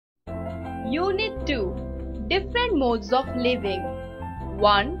Unit 2. Different modes of living.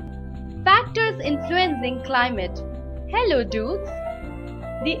 1. Factors influencing climate. Hello dudes!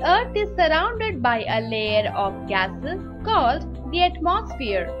 The Earth is surrounded by a layer of gases called the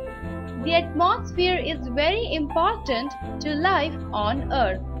atmosphere. The atmosphere is very important to life on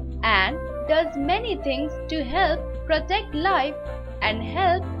Earth and does many things to help protect life and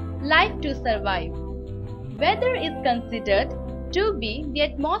help life to survive. Weather is considered to be the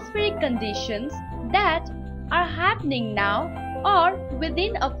atmospheric conditions that are happening now or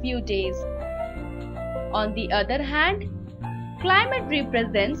within a few days. On the other hand, climate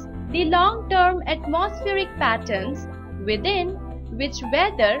represents the long-term atmospheric patterns within which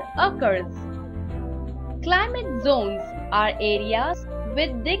weather occurs. Climate zones are areas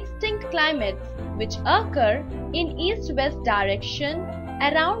with distinct climates which occur in east-west direction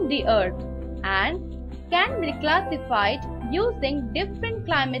around the Earth and can be classified using different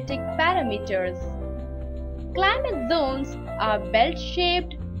climatic parameters. Climate zones are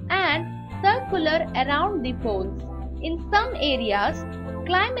belt-shaped and circular around the poles. In some areas,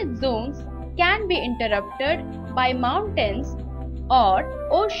 climate zones can be interrupted by mountains or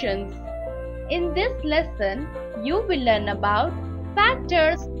oceans. In this lesson, you will learn about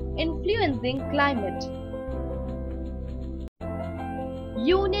factors influencing climate.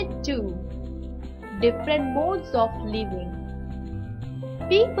 Unit 2. Different modes of living.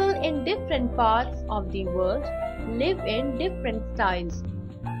 People in different parts of the world live in different styles.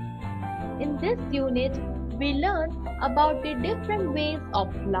 In this unit, we learn about the different ways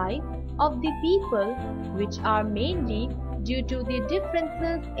of life of the people which are mainly due to the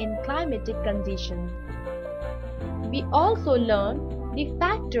differences in climatic conditions. We also learn the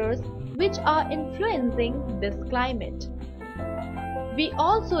factors which are influencing this climate. We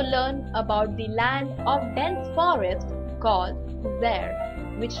also learn about the land of dense forest called ZER,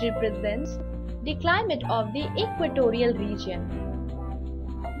 which represents the climate of the equatorial region.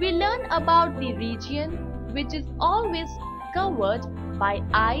 We learn about the region which is always covered by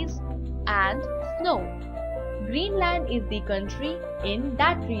ice and snow. Greenland is the country in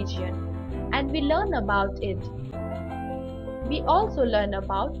that region, and we learn about it. We also learn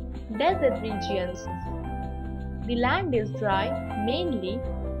about desert regions. The land is dry mainly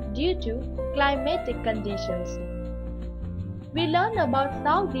due to climatic conditions. We learn about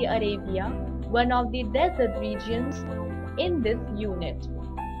Saudi Arabia, one of the desert regions in this unit.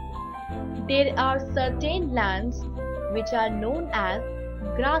 There are certain lands which are known as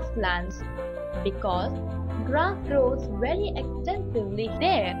grasslands because grass grows very extensively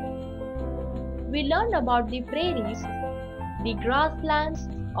there. We learn about the prairies, the grasslands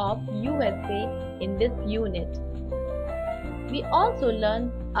of USA in this unit. We also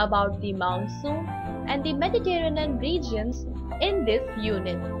learn about the monsoon and the Mediterranean regions in this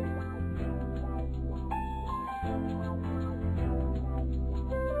unit.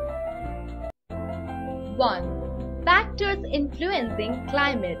 One. Factors influencing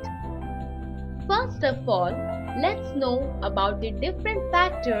climate. First of all, let's know about the different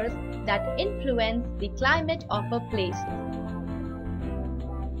factors that influence the climate of a place.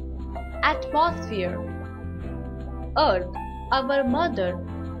 Atmosphere. Earth, our mother,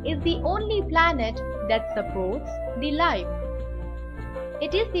 is the only planet that supports the life.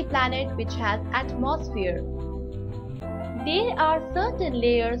 It is the planet which has atmosphere. There are certain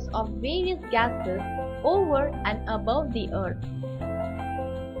layers of various gases over and above the Earth.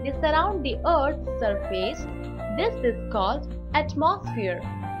 They surround the Earth's surface. This is called atmosphere.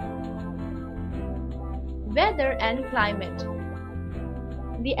 Weather and climate.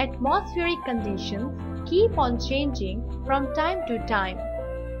 The atmospheric conditions keep on changing from time to time.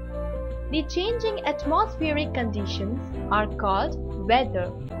 The changing atmospheric conditions are called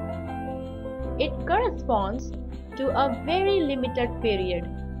weather. It corresponds to a very limited period.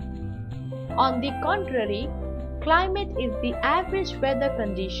 On the contrary, climate is the average weather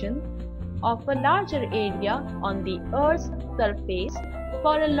condition of a larger area on the Earth's surface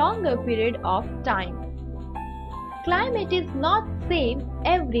for a longer period of time. Climate is not same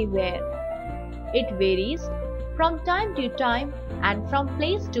everywhere. It varies from time to time and from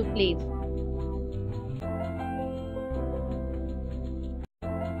place to place.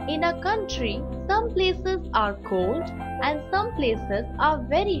 In a country, some places are cold and some places are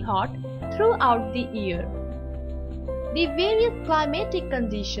very hot throughout the year. The various climatic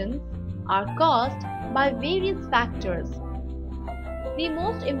conditions are caused by various factors. The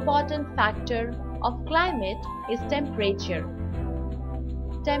most important factor of climate is temperature.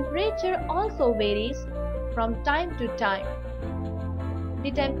 Temperature also varies from time to time.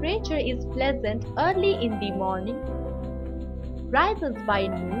 The temperature is pleasant early in the morning rises by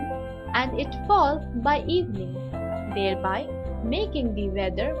noon and it falls by evening, thereby making the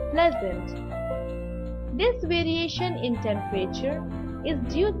weather pleasant. This variation in temperature is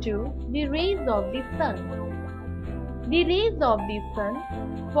due to the rays of the sun. The rays of the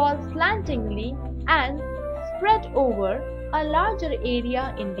sun fall slantingly and spread over a larger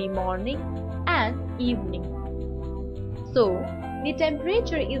area in the morning and evening. So, the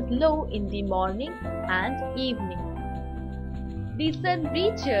temperature is low in the morning and evening. The sun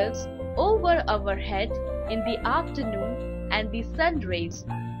reaches over our head in the afternoon and the sun rays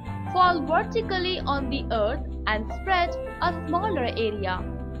fall vertically on the earth and spread a smaller area.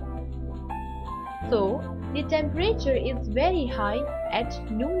 So, the temperature is very high at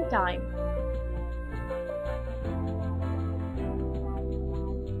noontime.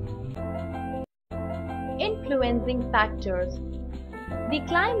 Influencing factors. The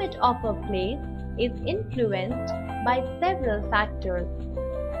climate of a place is influenced by several factors.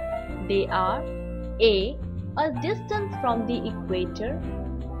 They are A. A distance from the equator,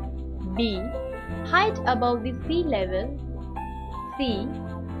 B. Height above the sea level, C.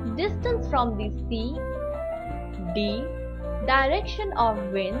 Distance from the sea, D. Direction of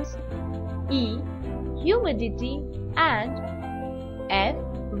winds, E. Humidity, and F.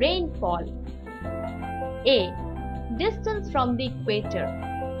 Rainfall. A. Distance from the equator.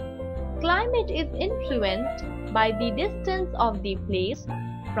 Climate is influenced by the distance of the place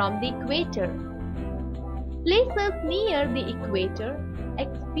from the equator. Places near the equator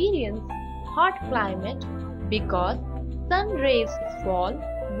experience hot climate because sun rays fall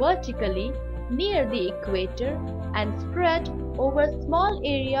vertically near the equator and spread over a small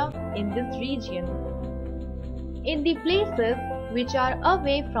area in this region. In the places which are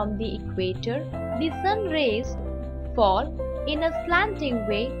away from the equator, the sun rays fall in a slanting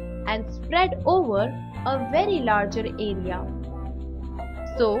way and spread over a very larger area.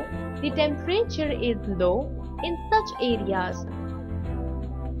 So, the temperature is low in such areas.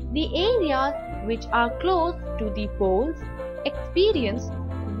 The areas which are close to the poles experience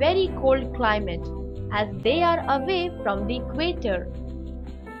very cold climate as they are away from the equator.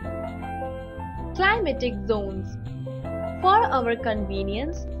 Climatic zones. For our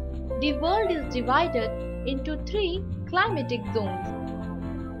convenience, the world is divided into 3 climatic zones.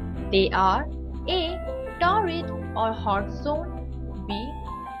 They are A. Torrid or hot zone, B.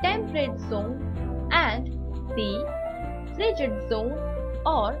 Temperate zone, and C. Frigid zone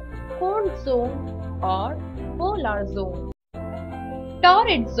or cold zone or polar zone.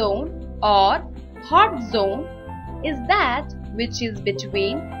 Torrid zone or hot zone is that which is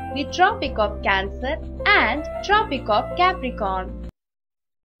between the Tropic of Cancer and Tropic of Capricorn.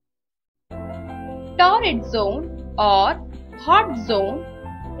 Torrid zone or hot zone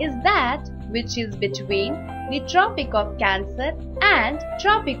is that which is between the Tropic of Cancer and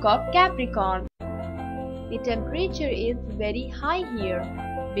Tropic of Capricorn. The temperature is very high here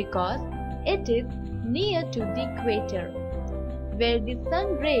because it is near to the equator, where the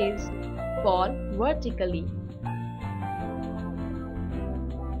sun rays fall vertically.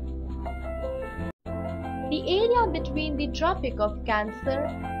 The area between the Tropic of Cancer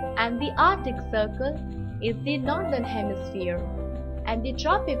and the Arctic Circle is the Northern Hemisphere, and the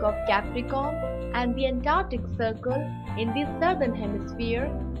Tropic of Capricorn and the Antarctic Circle in the Southern Hemisphere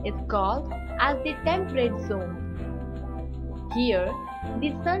is called as the Temperate Zone. Here,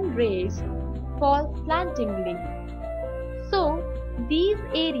 the sun rays fall slantingly. So, these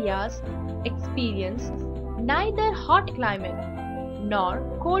areas experience neither hot climate nor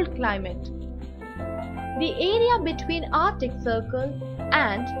cold climate. The area between Arctic Circle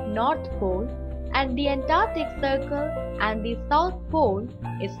and North Pole and the Antarctic Circle and the South Pole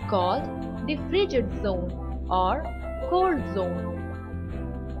is called the frigid zone or cold zone.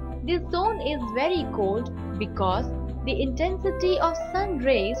 This zone is very cold because the intensity of sun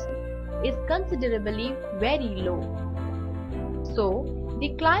rays is considerably very low. So, the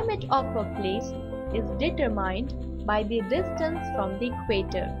climate of a place is determined by the distance from the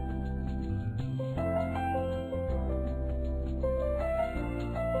equator.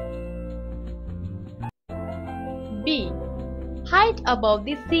 B. Height above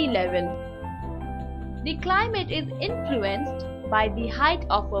the sea level. The climate is influenced by the height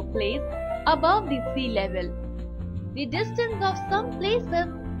of a place above the sea level. The distance of some places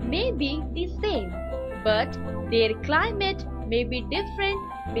may be the same, but their climate may be different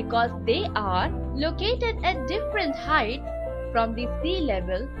because they are located at different heights from the sea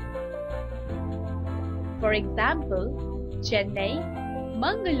level. For example, Chennai,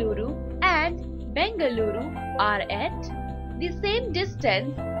 Mangaluru and Bengaluru are at the same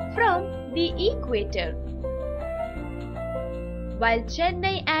distance from the equator. While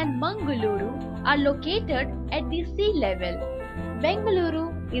Chennai and Mangaluru are located at the sea level, Bengaluru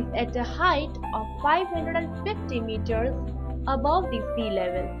is at a height of 550 meters above the sea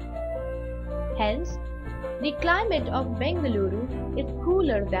level. Hence, the climate of Bengaluru is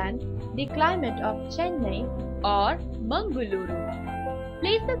cooler than the climate of Chennai or Mangaluru.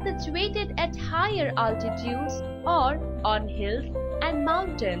 Places situated at higher altitudes or on hills and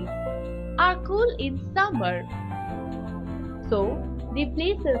mountains are cool in summer. So, the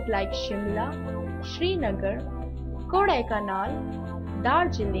places like Shimla, Srinagar, Kodaikanal,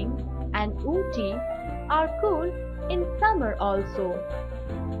 Darjeeling and Ooty are cool in summer also.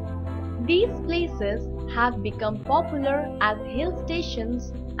 These places have become popular as hill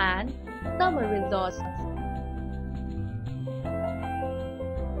stations and summer resorts.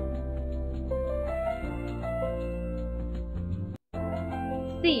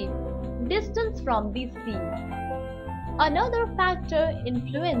 C. Distance from the sea. Another factor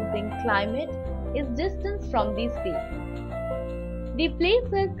influencing climate is distance from the sea. The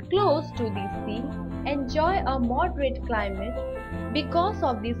places close to the sea enjoy a moderate climate because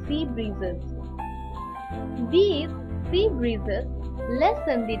of the sea breezes. These sea breezes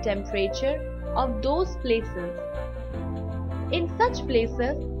lessen the temperature of those places. In such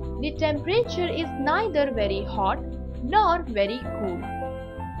places, the temperature is neither very hot nor very cool.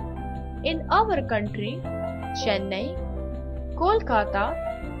 In our country, Chennai, Kolkata,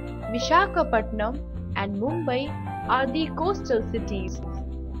 Visakhapatnam and Mumbai are the coastal cities.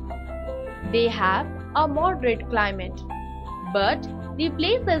 They have a moderate climate, but the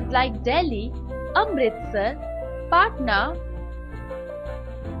places like Delhi, Amritsar, Patna,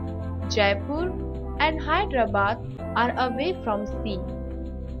 Jaipur and Hyderabad are away from sea.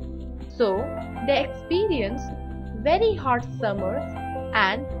 So, they experience very hot summers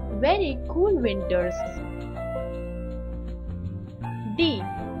and very cool winters. D.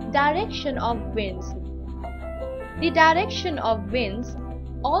 Direction of winds. The direction of winds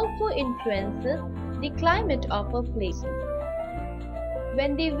also influences the climate of a place.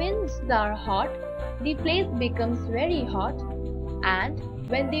 When the winds are hot, the place becomes very hot, and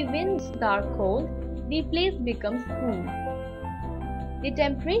when the winds are cold, the place becomes cool. The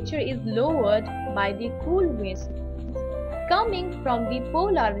temperature is lowered by the cool winds coming from the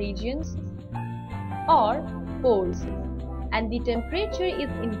polar regions or poles, and the temperature is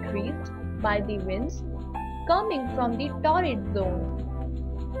increased by the winds coming from the torrid zone.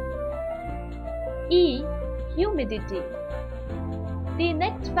 E. Humidity. The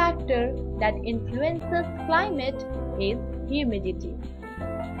next factor that influences climate is humidity.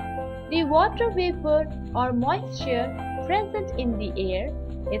 The water vapor or moisture present in the air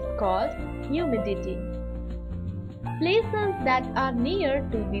is called humidity. Places that are near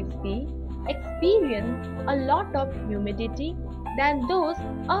to the sea experience a lot of humidity than those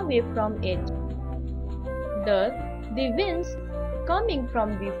away from it. Thus, the winds coming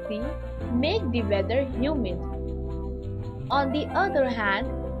from the sea make the weather humid. On the other hand,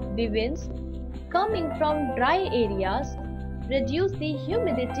 the winds coming from dry areas reduce the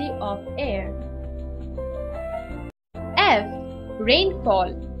humidity of air. F.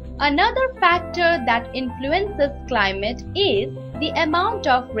 Rainfall. Another factor that influences climate is the amount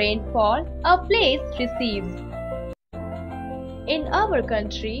of rainfall a place receives. In our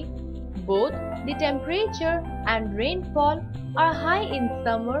country, both the temperature and rainfall are high in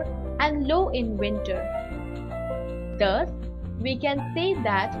summer and low in winter. Thus, we can say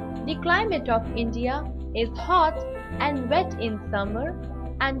that the climate of India is hot and wet in summer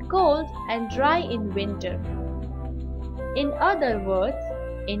and cold and dry in winter. In other words,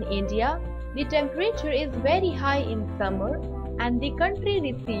 in India, the temperature is very high in summer and the country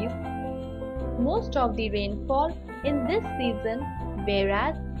receives most of the rainfall in this season,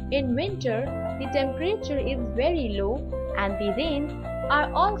 whereas in winter the temperature is very low and the rains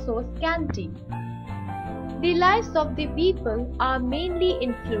are also scanty. The lives of the people are mainly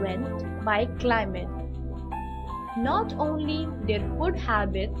influenced by climate. Not only their food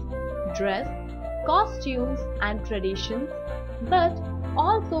habits, dress, costumes and traditions, but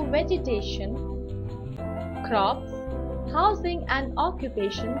also vegetation, crops, housing and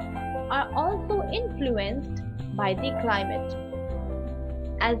occupation are also influenced by the climate.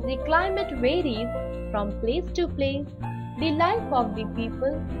 As the climate varies from place to place, the life of the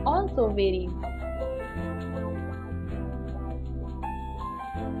people also varies.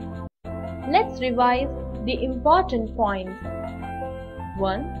 Let's revise the important points.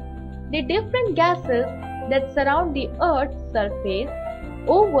 1. The different gases that surround the Earth's surface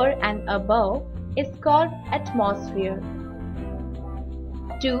over and above is called atmosphere.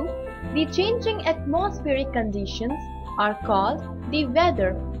 2. The changing atmospheric conditions are called the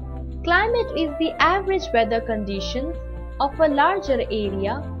weather. Climate is the average weather conditions of a larger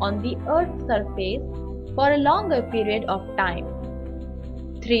area on the Earth's surface for a longer period of time.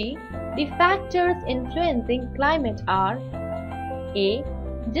 3. The factors influencing climate are A.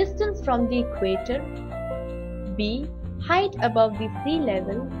 Distance from the equator, B. Height above the sea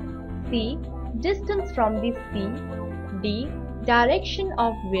level, C. Distance from the sea, D. Direction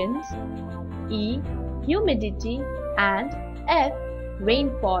of winds, E. Humidity, and F.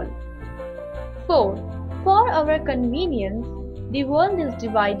 Rainfall. 4. For our convenience, the world is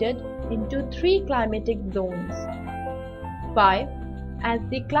divided into 3 climatic zones. 5. As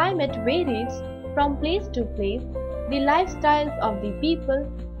the climate varies from place to place, the lifestyles of the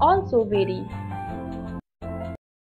people also vary.